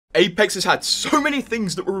Apex has had so many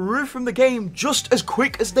things that were removed from the game just as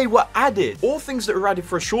quick as they were added, or things that were added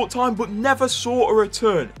for a short time but never saw a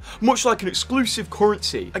return, much like an exclusive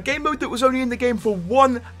currency, a game mode that was only in the game for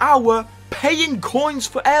 1 hour, paying coins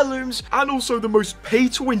for heirlooms, and also the most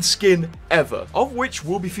pay-to-win skin ever, of which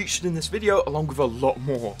will be featured in this video along with a lot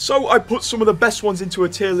more. So I put some of the best ones into a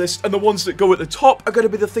tier list, and the ones that go at the top are going to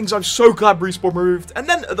be the things I'm so glad Respawn removed, and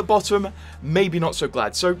then at the bottom, maybe not so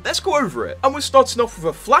glad. So let's go over it. And we're starting off with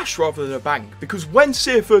a flash rather than a bang, because when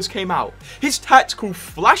Seer first came out, his tactical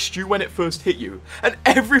flashed you when it first hit you, and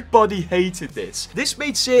everybody hated this. This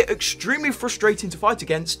made Seer extremely frustrating to fight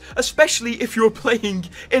against, especially if you were playing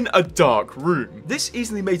in a dark room. This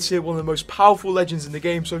easily made Seer one of the most powerful legends in the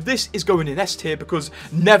game, so this is going in S tier because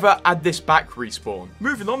never add this back, Respawn.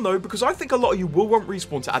 Moving on though, because I think a lot of you will want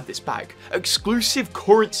Respawn to add this back, exclusive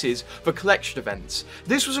currencies for collection events.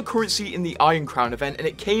 This was a currency in the Iron Crown event, and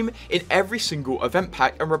it came in every single event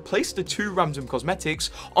pack and replaced the 2 random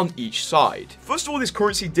cosmetics on each side. First of all, this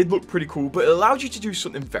currency did look pretty cool, but it allowed you to do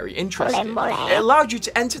something very interesting. It allowed you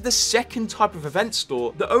to enter the second type of event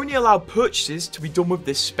store that only allowed purchases to be done with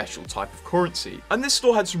this special type of currency. And this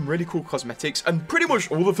store had some really cool cosmetics, and pretty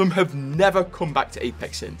much all of them have never come back to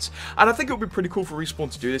Apex since. And I think it would be pretty cool for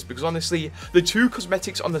Respawn to do this, because honestly, the 2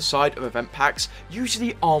 cosmetics on the side of event packs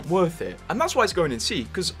usually aren't worth it. And that's why it's going in C,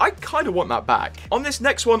 because I kind of want that back. On this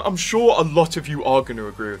next one, I'm sure a lot of you are going to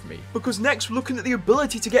agree with me, because next we're looking at the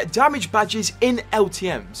ability to get damage badges in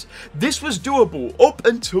LTMs. This was doable up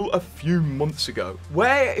until a few months ago,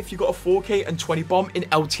 where if you got a 4K and 20 bomb in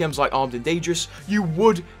LTMs like Armed and Dangerous, you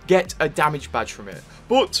would get a damage badge from it.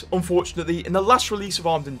 But unfortunately, in the last release of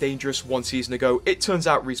Armed and Dangerous 1 season ago, it turns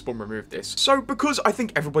out Respawn removed this. So because I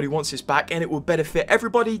think everybody wants this back and it will benefit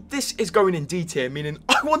everybody, this is going in D tier, meaning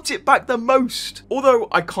I want it back the most. Although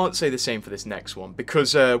I can't say the same for this next one,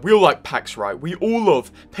 because we all like packs, right? We all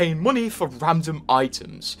love paying money for random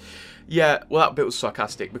items. Yeah, well, that bit was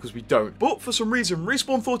sarcastic because we don't. But for some reason,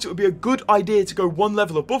 Respawn thought it would be a good idea to go 1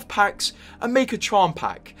 level above packs and make a charm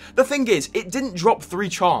pack. The thing is, it didn't drop 3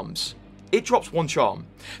 charms. It drops 1 charm.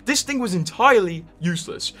 This thing was entirely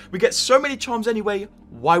useless. We get so many charms anyway,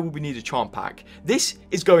 why would we need a charm pack? This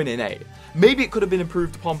is going in A. Maybe it could have been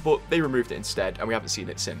improved upon, but they removed it instead, and we haven't seen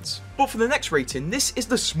it since. But for the next rating, this is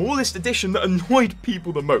the smallest addition that annoyed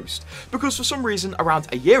people the most, because for some reason, around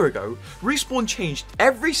a year ago, Respawn changed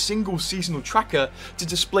every single seasonal tracker to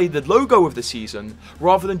display the logo of the season,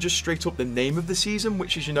 rather than just straight up the name of the season,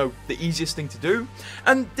 which is, you know, the easiest thing to do.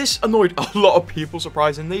 And this annoyed a lot of people,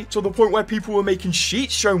 surprisingly, to the point where people were making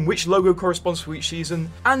sheets showing which logo corresponds to each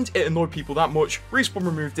season, and it annoyed people that much, Respawn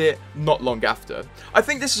removed it not long after. I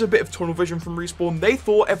think this is a bit of tunnel vision from Respawn. They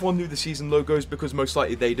thought everyone knew the season logos because most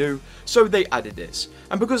likely they do, so they added this.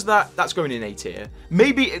 And because of that, that's going in A tier.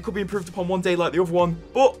 Maybe it could be improved upon one day like the other one,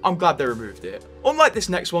 but I'm glad they removed it. Unlike this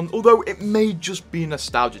next one, although it may just be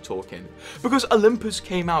nostalgia talking, because Olympus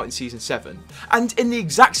came out in Season 7, and in the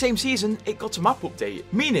exact same season, it got a map update,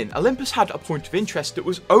 meaning Olympus had a point of interest that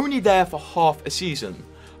was only there for half a season.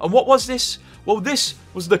 And what was this? Well, this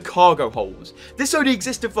was the cargo hold. This only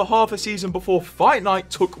existed for half a season before Fight Night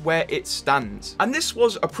took where it stands. And this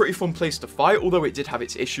was a pretty fun place to fight, although it did have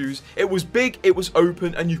its issues. It was big, it was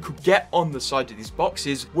open, and you could get on the side of these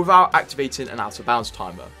boxes without activating an out of bounds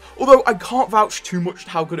timer. Although I can't vouch too much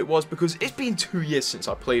how good it was because it's been 2 years since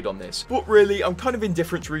I played on this. But really, I'm kind of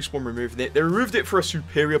indifferent to Respawn removing it. They removed it for a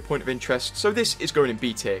superior point of interest, so this is going in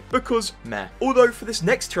B tier, because meh. Although for this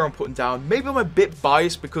next tier I'm putting down, maybe I'm a bit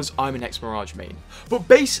biased because I'm an ex-Mirage main. But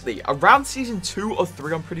basically, around Season 2 or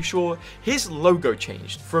 3, I'm pretty sure, his logo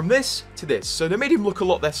changed from this to this. So they made him look a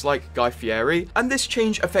lot less like Guy Fieri, and this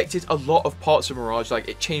change affected a lot of parts of Mirage, like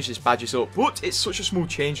it changed his badges up, but it's such a small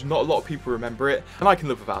change, not a lot of people remember it, and I can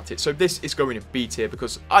live without it. So this is going in B tier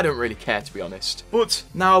because I don't really care, to be honest. But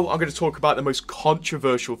now I'm going to talk about the most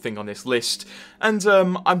controversial thing on this list, and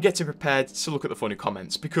I'm getting prepared to look at the funny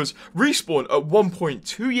comments, because Respawn at one point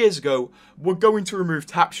 2 years ago were going to remove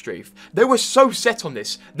Tap Strafe. They were so set on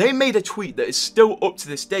this, they made a tweet that is still up to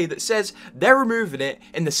this day that says they're removing it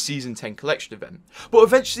in the Season 10 collection event. But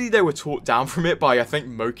eventually they were talked down from it by, I think,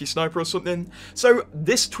 Moki Sniper or something. So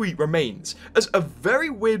this tweet remains as a very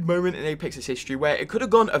weird moment in Apex's history where it could have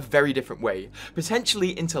gone a very different way,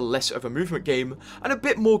 potentially into less of a movement game and a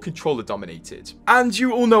bit more controller dominated. And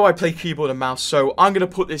you all know I play keyboard and mouse, so I'm going to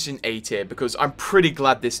put this in A tier because I'm pretty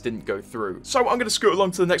glad this didn't go through. So I'm going to scoot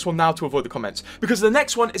along to the next one now to avoid the comments, because the next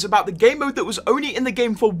next one is about the game mode that was only in the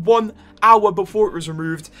game for 1 hour before it was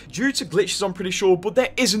removed due to glitches, I'm pretty sure, but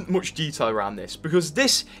there isn't much detail around this because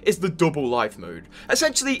this is the double life mode.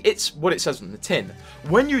 Essentially, it's what it says on the tin.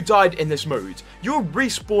 When you died in this mode, you'll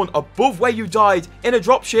respawn above where you died in a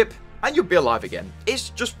dropship and you'll be alive again. It's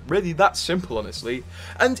just really that simple, honestly.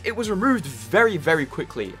 And it was removed very, very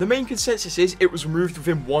quickly. The main consensus is it was removed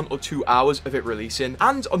within 1 or 2 hours of it releasing.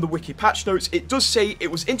 And on the wiki patch notes, it does say it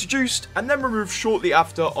was introduced and then removed shortly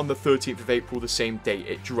after on the 13th of April, the same day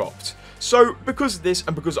it dropped. So, because of this,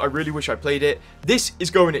 and because I really wish I played it, this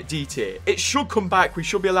is going at D tier. It should come back, we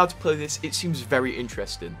should be allowed to play this, it seems very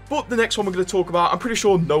interesting. But the next one we're going to talk about, I'm pretty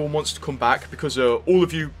sure no one wants to come back, because all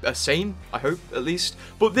of you are sane, I hope, at least.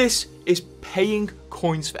 But this is paying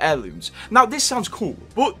coins for heirlooms. Now, this sounds cool,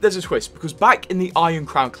 but there's a twist, because back in the Iron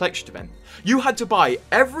Crown Collection event, you had to buy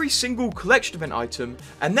every single collection event item,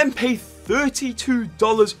 and then pay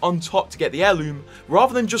 $32 on top to get the heirloom,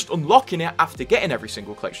 rather than just unlocking it after getting every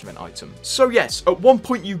single collection event item. So yes, at one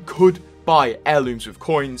point you could buy heirlooms with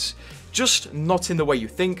coins, just not in the way you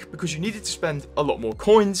think, because you needed to spend a lot more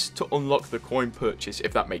coins to unlock the coin purchase,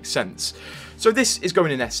 if that makes sense. So this is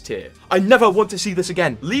going in S tier. I never want to see this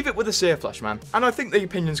again. Leave it with a Seer Flash, man. And I think the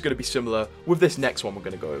opinion's going to be similar with this next one we're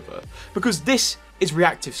going to go over, because this is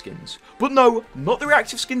reactive skins. But no, not the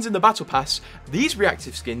reactive skins in the battle pass. These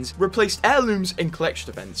reactive skins replaced heirlooms in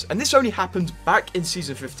collection events, and this only happened back in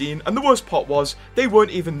season 15, and the worst part was they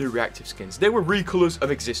weren't even new reactive skins, they were recolors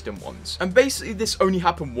of existing ones. And basically this only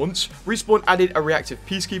happened once. Respawn added a reactive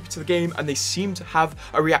peacekeeper to the game, and they seem to have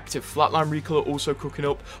a reactive flatline recolor also cooking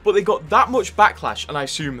up, but they got that much backlash, and I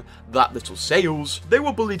assume that little sales, they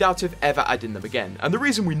were bullied out of ever adding them again. And the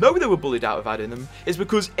reason we know they were bullied out of adding them is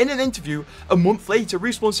because in an interview a month later,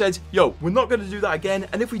 Respawn said, yo, we're not going to do that again,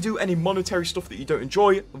 and if we do any monetary stuff that you don't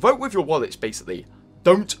enjoy, vote with your wallets, basically.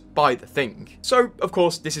 Don't buy the thing. So, of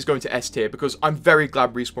course, this is going to S tier because I'm very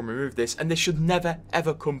glad Respawn removed this, and this should never,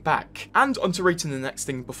 ever come back. And onto rating the next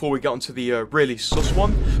thing before we get onto the really sus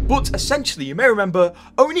one. But essentially, you may remember,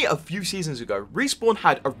 only a few seasons ago, Respawn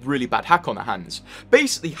had a really bad hack on their hands.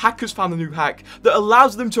 Basically, hackers found a new hack that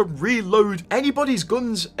allows them to reload anybody's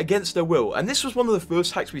guns against their will. And this was one of the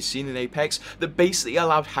first hacks we've seen in Apex that basically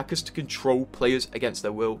allowed hackers to control players against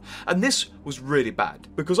their will. And this was really bad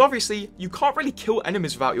because obviously, you can't really kill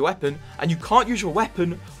enemies without your weapon, and you can't use your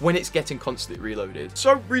weapon when it's getting constantly reloaded.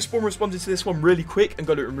 So Respawn responded to this one really quick and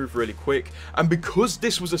got it removed really quick, and because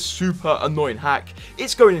this was a super annoying hack,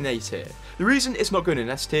 it's going in A tier. The reason it's not going in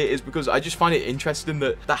S tier is because I just find it interesting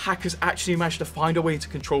that the hackers actually managed to find a way to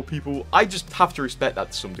control people. I just have to respect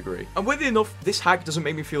that to some degree. And weirdly enough, this hack doesn't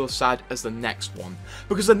make me feel as sad as the next one,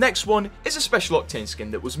 because the next one is a special Octane skin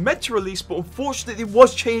that was meant to release, but unfortunately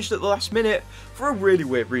was changed at the last minute for a really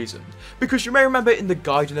weird reason. Because you may remember in the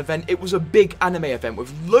Gaiden event, it was a big anime event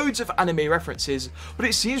with loads of anime references, but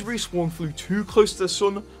it seems Respawn flew too close to the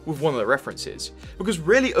sun with one of the references. Because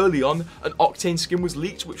really early on, an Octane skin was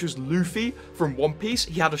leaked, which was Luffy from One Piece.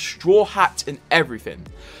 He had a straw hat and everything.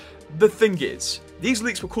 The thing is, these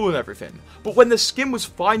leaks were cool and everything, but when the skin was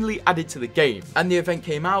finally added to the game and the event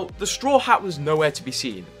came out, the straw hat was nowhere to be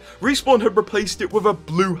seen. Respawn had replaced it with a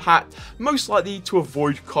blue hat, most likely to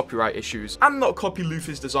avoid copyright issues and not copy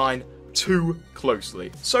Luffy's design too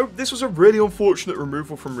closely. So this was a really unfortunate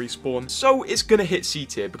removal from Respawn, so it's gonna hit C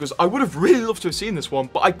tier because I would have really loved to have seen this one,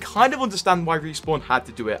 but I kind of understand why Respawn had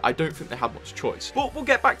to do it. I don't think they had much choice. But we'll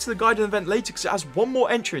get back to the Gaiden event later because it has one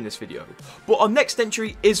more entry in this video. But our next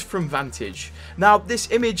entry is from Vantage. Now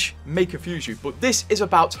this image may confuse you, but this is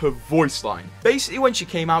about her voice line. Basically when she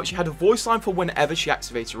came out, she had a voice line for whenever she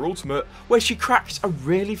activated her ultimate, where she cracked a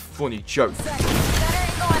really funny joke.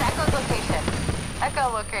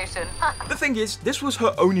 Echolocation. The thing is, this was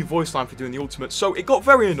her only voice line for doing the ultimate, so it got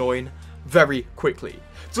very annoying very quickly,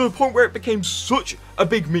 to the point where it became such a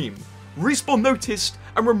big meme. Respawn noticed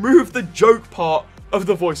and removed the joke part of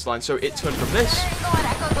the voice line, so it turned from this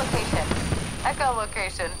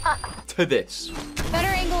Echolocation. to this. Better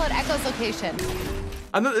angle at Echo's location.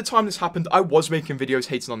 And at the time this happened, I was making videos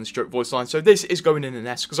hating on this joke voice line, so this is going in an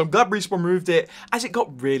S, because I'm glad Respawn removed it, as it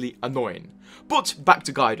got really annoying. But back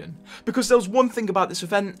to Gaiden, because there was one thing about this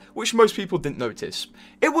event which most people didn't notice.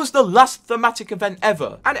 It was the last thematic event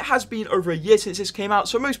ever, and it has been over a year since this came out,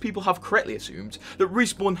 so most people have correctly assumed that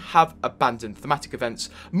Respawn have abandoned thematic events,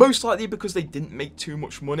 most likely because they didn't make too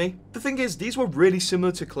much money. The thing is, these were really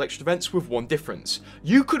similar to collection events with one difference.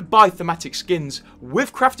 You could buy thematic skins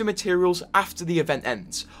with crafting materials after the event ends.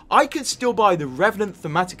 event, I can still buy the Revenant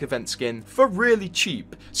thematic event skin for really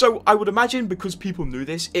cheap. So I would imagine because people knew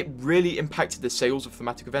this, it really impacted the sales of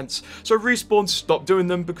thematic events. So Respawn stopped doing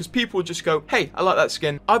them because people would just go, hey, I like that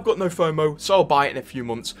skin, I've got no FOMO, so I'll buy it in a few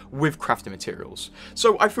months with crafting materials.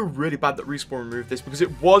 So I feel really bad that Respawn removed this because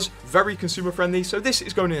it was very consumer friendly, so this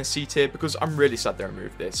is going in a C tier because I'm really sad they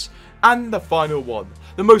removed this. And the final one,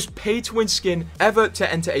 the most pay-to-win skin ever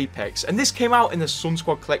to enter Apex, and this came out in the Sun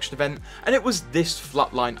Squad collection event, and it was this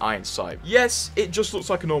flatline iron sight. Yes, it just looks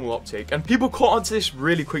like a normal optic, and people caught onto this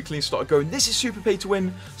really quickly and started going, this is super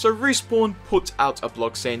pay-to-win, so Respawn put out a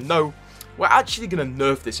blog saying, no, we're actually going to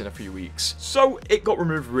nerf this in a few weeks. So it got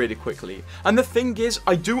removed really quickly. And the thing is,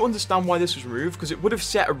 I do understand why this was removed because it would have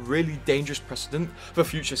set a really dangerous precedent for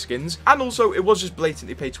future skins. And also it was just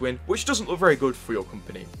blatantly pay to win, which doesn't look very good for your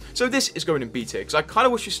company. So this is going in B tier because I kind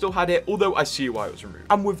of wish we still had it, although I see why it was removed.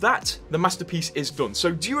 And with that, the masterpiece is done.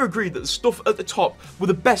 So do you agree that the stuff at the top were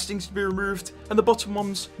the best things to be removed and the bottom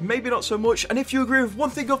ones maybe not so much? And if you agree with one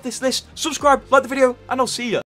thing of this list, subscribe, like the video, and I'll see you